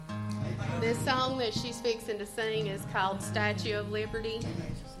This song that she's fixing to sing is called Statue of Liberty.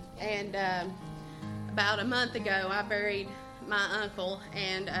 And about a month ago, I buried my uncle,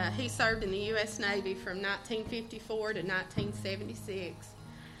 and he served in the U.S. Navy from 1954 to 1976.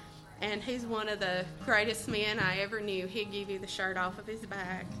 And he's one of the greatest men I ever knew. He'd give you the shirt off of his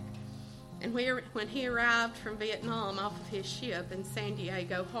back. And when he arrived from Vietnam off of his ship in San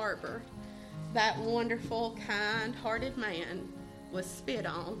Diego Harbor, that wonderful, kind-hearted man was spit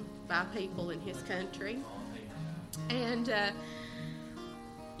on by people in his country. And, that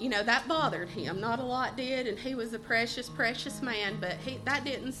bothered him. Not a lot did, and he was a precious, precious man, but that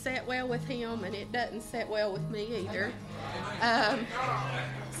didn't sit well with him, and it doesn't sit well with me either.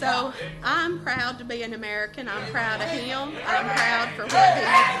 So I'm proud to be an American. I'm proud of him. I'm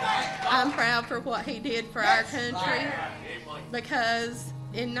proud for what he did for our country, because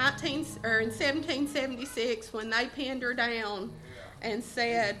in 1776, when they pinned her down and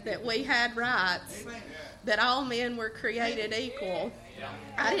said that we had rights, that all men were created equal,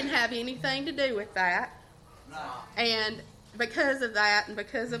 I didn't have anything to do with that. And because of that, and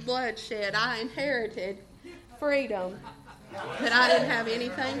because of bloodshed, I inherited freedom that I didn't have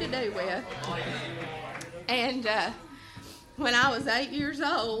anything to do with. And when I was 8 years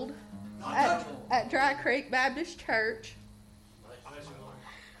old at Dry Creek Baptist Church,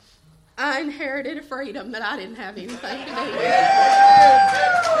 I inherited a freedom that I didn't have anything to do with.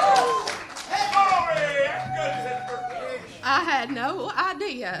 I had no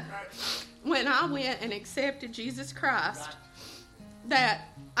idea when I went and accepted Jesus Christ that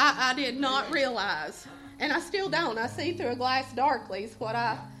I did not realize, and I still don't. I see through a glass darkly is what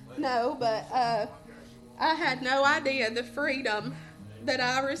I know, but I had no idea the freedom that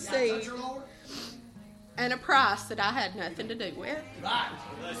I received and a price that I had nothing to do with.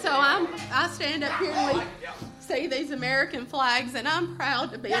 So I stand up here and we see these American flags, and I'm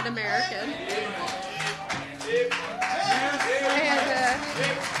proud to be an American.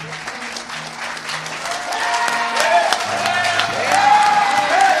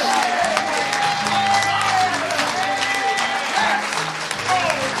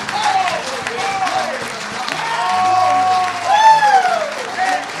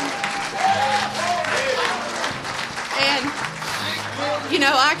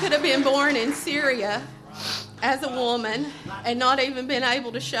 I could have been born in Syria as a woman and not even been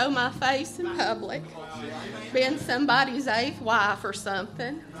able to show my face in public, been somebody's eighth wife or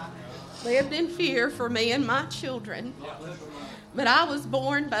something, lived in fear for me and my children. But I was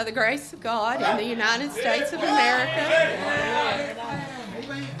born by the grace of God in the United States of America,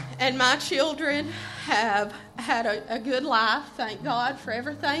 and my children have had a good life. Thank God for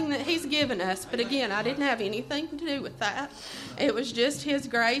everything that He's given us. But again, I didn't have anything to do with that. It was just His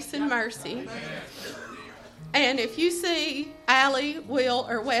grace and mercy. And if you see Allie, Will,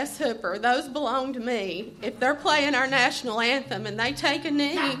 or Wes Hooper, those belong to me. If they're playing our national anthem and they take a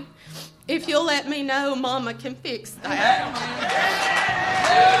knee, if you'll let me know, Mama can fix that.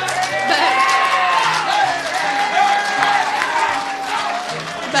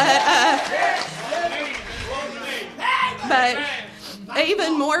 But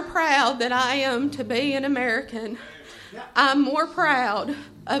even more proud than I am to be an American, I'm more proud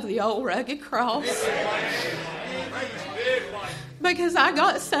of the old rugged cross, because I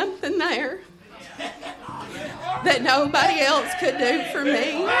got something there that nobody else could do for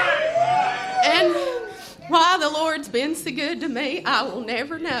me. And why the Lord's been so good to me, I will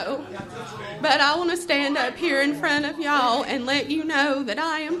never know. But I want to stand up here in front of y'all and let you know that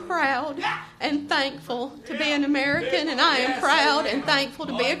I am proud and thankful to be an American, and I am proud and thankful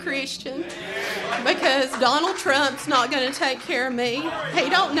to be a Christian, because Donald Trump's not going to take care of me. He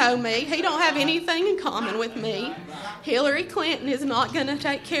don't know me. He don't have anything in common with me. Hillary Clinton is not going to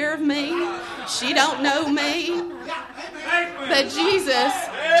take care of me. She don't know me. But Jesus is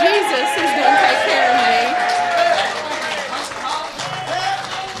going to take care of me.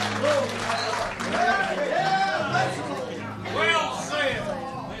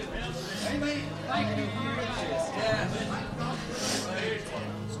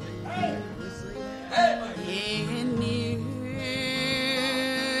 In New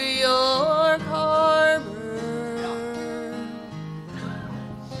York Harbor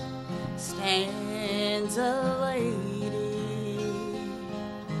stands a lady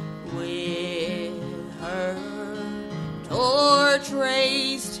with her torch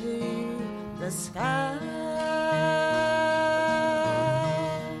raised to the sky,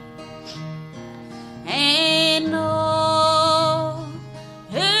 and all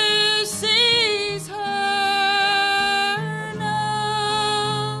who sees her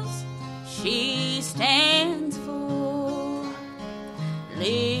knows she stands for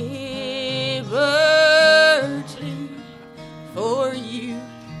liberty.